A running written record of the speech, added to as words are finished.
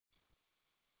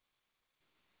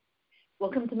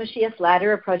Welcome to Mashiach's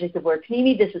Ladder, a project of Or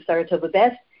Pnimi. This is Sarah Tova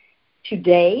Best.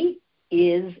 Today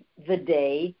is the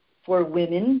day for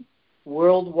women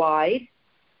worldwide,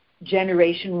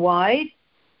 generation-wide,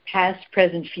 past,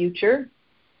 present, future.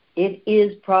 It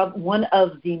is one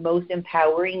of the most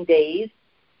empowering days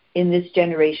in this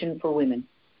generation for women.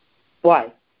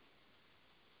 Why?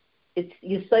 It's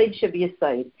Yesod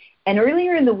Sheb'Yesod. And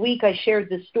earlier in the week, I shared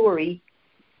the story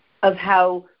of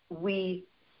how we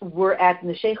were at the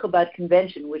Neshei Chabad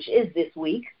convention, which is this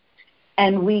week,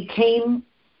 and we came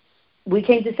to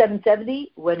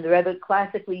 770 when the Rebbe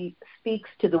classically speaks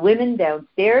to the women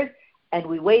downstairs, and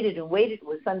we waited and waited. It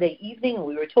was Sunday evening, and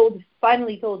we were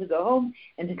finally told to go home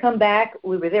and to come back.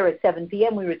 We were there at 7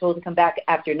 p.m. We were told to come back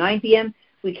after 9 p.m.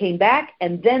 We came back,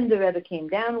 and then the Rebbe came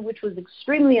down, which was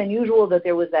extremely unusual that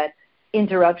there was that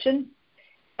interruption.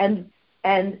 And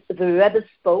the Rebbe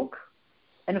spoke,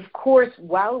 and of course,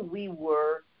 while we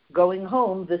were going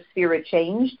home, the sphere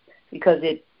changed because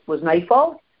it was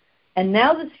nightfall, and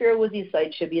now the sphere was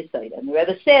Yesod Sheb'Yesod. And the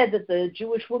Rebbe said that the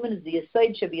Jewish woman is the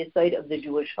Yesod Sheb'Yesod of the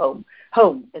Jewish home,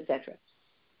 etc.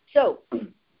 So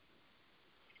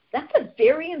that's a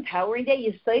very empowering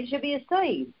day, Yesod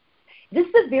Sheb'Yesod. This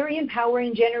is a very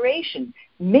empowering generation.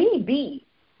 Maybe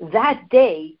that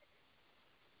day,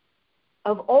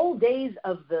 of all days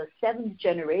of the seventh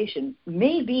generation,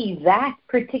 maybe that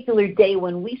particular day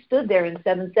when we stood there in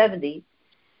 770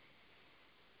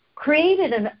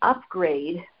 created an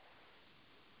upgrade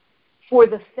for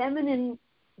the feminine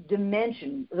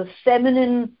dimension, the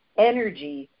feminine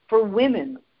energy for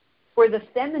women, for the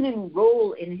feminine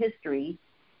role in history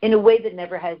in a way that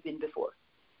never has been before.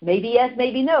 Maybe yes,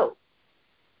 maybe no.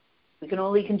 We can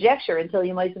only conjecture until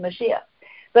Yemais Mashiach.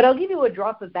 But I'll give you a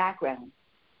drop of background.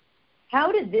 How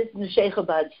did this Neshei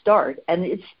Chabad start? And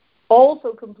it's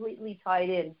also completely tied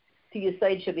in to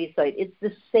Yesod Sheb'Yesod. It's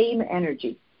the same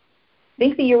energy. I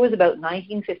think the year was about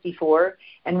 1954,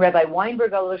 and Rabbi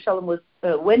Weinberg Alav Shalom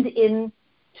went in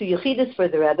to Yechidus for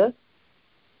the Rebbe,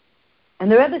 and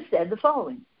the Rebbe said the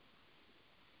following.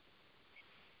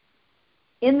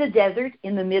 In the desert,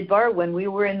 in the Midbar, when we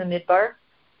were in the Midbar,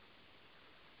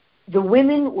 the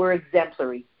women were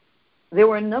exemplary. There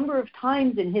were a number of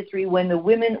times in history when the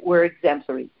women were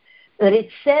exemplary. That it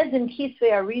says in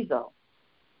Kisvei Arizal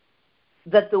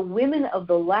that the women of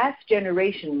the last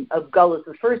generation of Galus,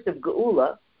 the first of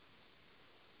Geula,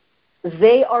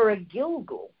 they are a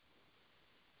Gilgul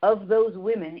of those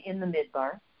women in the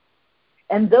Midbar.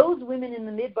 And those women in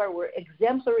the Midbar were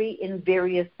exemplary in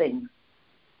various things.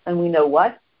 And we know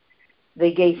what?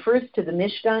 They gave first to the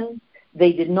Mishkan.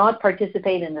 They did not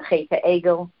participate in the Chet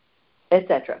HaEgel,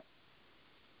 etc.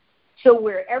 So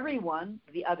where everyone,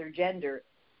 the other gender,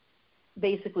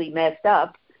 basically messed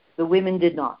up, the women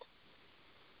did not.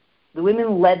 The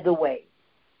women led the way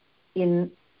in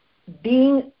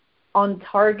being on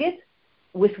target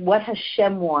with what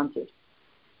Hashem wanted.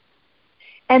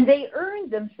 And they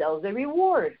earned themselves a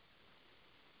reward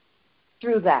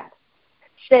through that.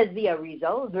 Says the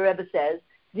Arizal, the Rebbe says,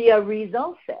 the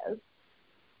Arizal says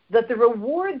that the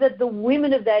reward that the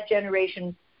women of that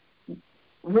generation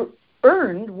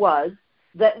earned was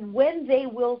that when they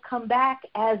will come back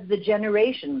as the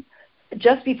generation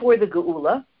just before the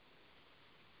Geula,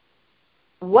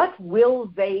 what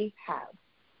will they have?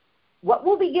 What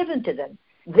will be given to them?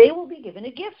 They will be given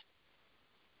a gift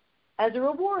as a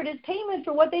reward, as payment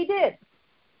for what they did.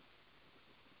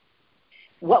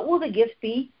 What will the gift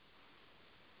be?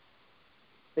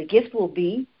 The gift will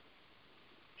be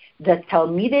that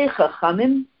Talmidei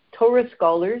Chachamim, Torah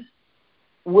scholars,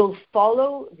 will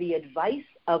follow the advice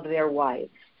of their wives.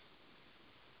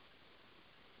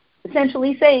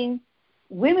 Essentially saying,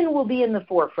 women will be in the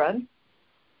forefront.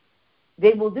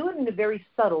 They will do it in a very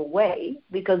subtle way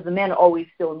because the men always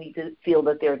still need to feel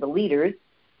that they're the leaders.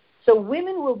 So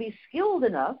women will be skilled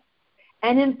enough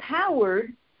and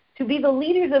empowered to be the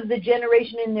leaders of the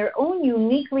generation in their own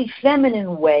uniquely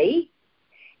feminine way.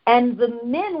 And the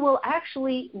men will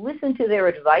actually listen to their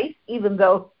advice, even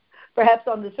though perhaps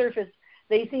on the surface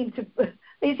they seem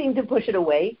to push it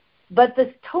away, but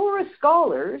the Torah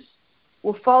scholars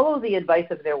will follow the advice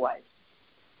of their wives.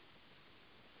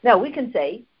 Now, we can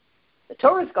say the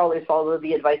Torah scholars follow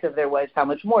the advice of their wives, how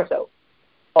much more so?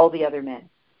 All the other men.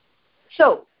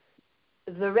 So,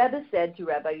 the Rebbe said to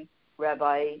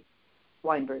Rabbi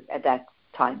Weinberg at that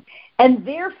time, and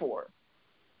therefore,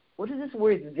 what does this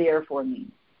word therefore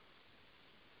mean?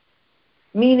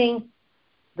 Meaning,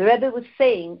 the Rebbe was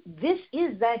saying, this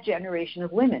is that generation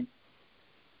of women.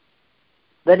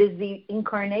 That is the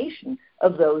incarnation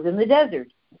of those in the desert.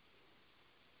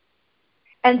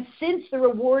 And since the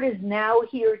reward is now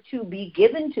here to be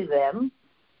given to them,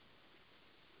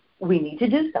 we need to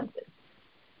do something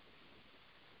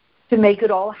to make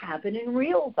it all happen in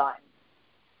real time.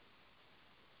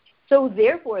 So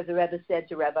therefore, the Rebbe said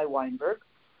to Rabbi Weinberg,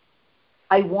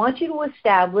 I want you to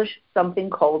establish something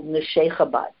called Neshei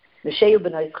Chabad, Neshei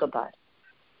U'Bnei Chabad.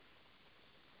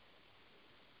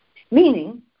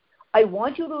 Meaning, I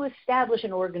want you to establish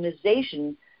an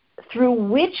organization through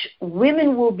which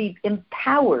women will be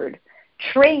empowered,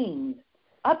 trained,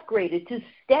 upgraded to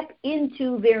step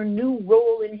into their new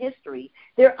role in history,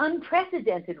 their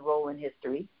unprecedented role in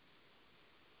history,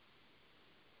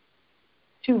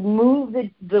 to move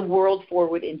the world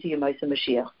forward into Yemaisa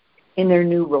Mashiach in their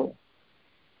new role.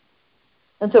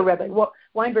 And so Rabbi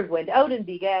Weinberg went out and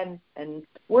began and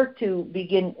worked to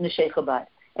begin Neshei Chabad.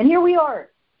 And here we are,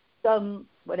 some,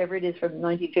 whatever it is, from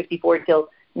 1954 till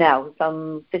now,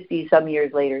 some 50-some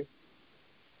years later.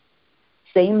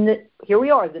 Here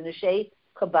we are, the Neshei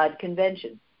Chabad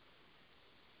Convention.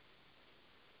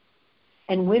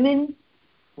 And women,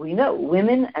 we know,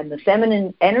 women and the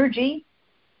feminine energy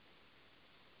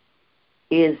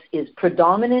is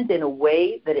predominant in a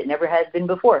way that it never has been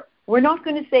before. We're not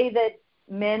going to say that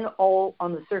men all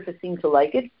on the surface seem to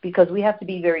like it, because we have to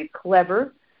be very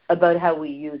clever about how we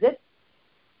use it.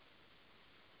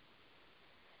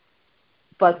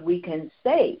 But we can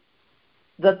say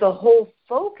that the whole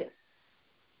focus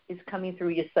is coming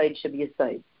through Yesod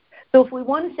Sheb'Yesod. So if we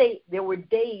want to say there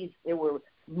were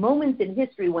moments in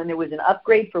history when there was an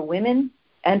upgrade for women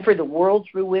and for the world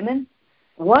through women,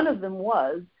 one of them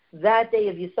was that day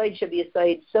of Yesod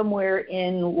Sheb'Yesod, somewhere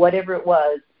in whatever it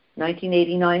was,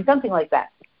 1989, something like that.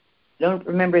 I don't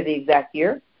remember the exact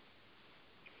year.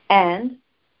 And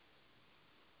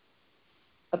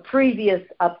a previous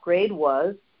upgrade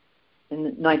was in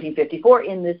 1954,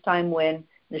 in this time when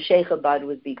Neshei Chabad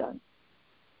was begun.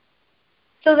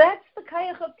 So that's the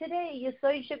Kayach of today,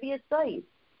 Yesod Sheb'Yesod.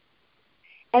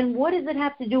 And what does it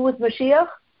have to do with Mashiach?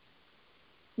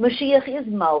 Mashiach is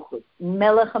Malchus,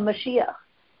 Melech HaMashiach.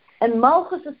 And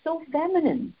Malchus is so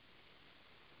feminine.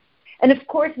 And of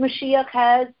course, Mashiach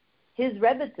has his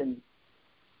Rebbetzin.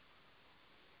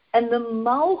 And the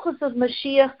Malchus of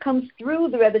Mashiach comes through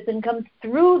the Rebbetzin, comes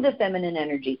through the feminine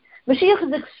energy. Mashiach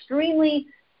is extremely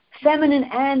feminine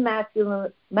and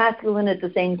masculine at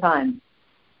the same time.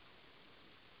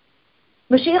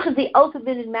 Mashiach is the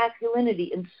ultimate in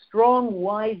masculinity, in strong,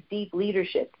 wise, deep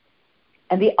leadership,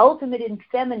 and the ultimate in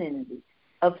femininity,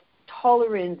 of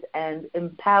tolerance and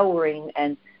empowering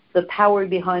and the power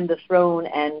behind the throne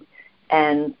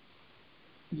and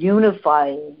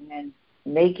unifying and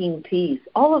making peace,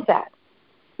 all of that.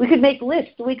 We could make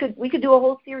lists. We could do a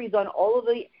whole series on all of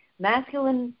the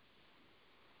masculine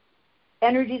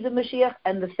energies of Mashiach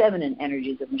and the feminine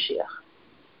energies of Mashiach.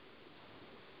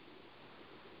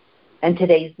 And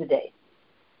today's the day.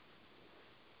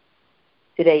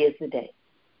 Today is the day.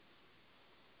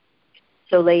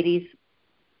 So ladies,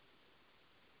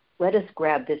 let us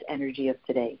grab this energy of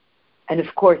today. And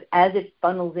of course, as it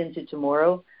funnels into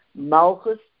tomorrow,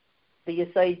 Malchus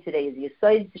B'Yesod today is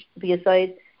Yesod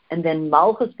B'Yesod, and then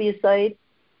Malchus B'Yesod,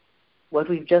 what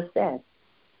we've just said.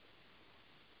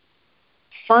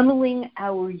 Funneling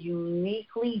our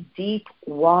uniquely deep,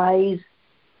 wise,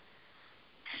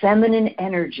 feminine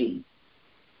energy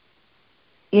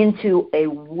into a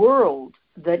world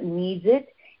that needs it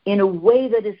in a way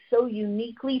that is so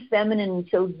uniquely feminine and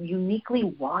so uniquely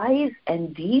wise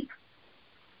and deep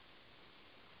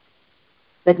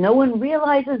that no one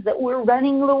realizes that we're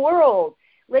running the world.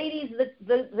 Ladies,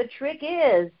 the trick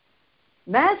is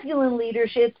masculine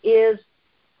leadership is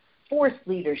forced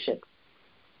leadership.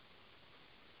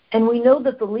 And we know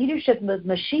that the leadership of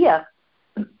Mashiach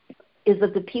is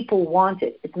that the people want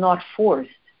it. It's not forced.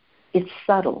 It's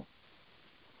subtle.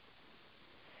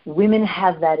 Women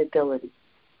have that ability.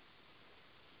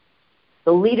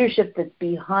 The leadership that's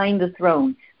behind the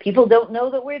throne. People don't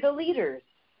know that we're the leaders,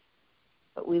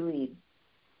 but we lead.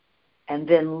 And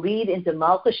then lead into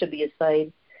Malchus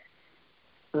Sheb'Yesod,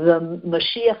 the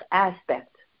Mashiach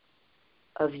aspect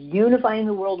of unifying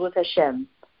the world with Hashem.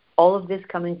 All of this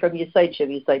coming from Yesod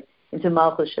Sheb'Yesod into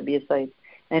Malchus Sheb'Yesod.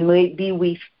 And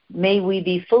may we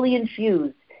be fully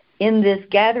infused in this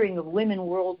gathering of women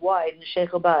worldwide in Neshei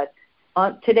Chabad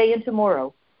today and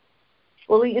tomorrow,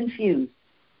 fully infused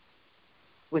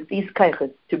with these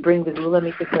kaichas to bring the Gula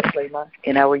Mikra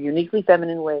in our uniquely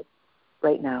feminine way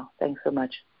right now. Thanks so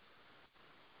much.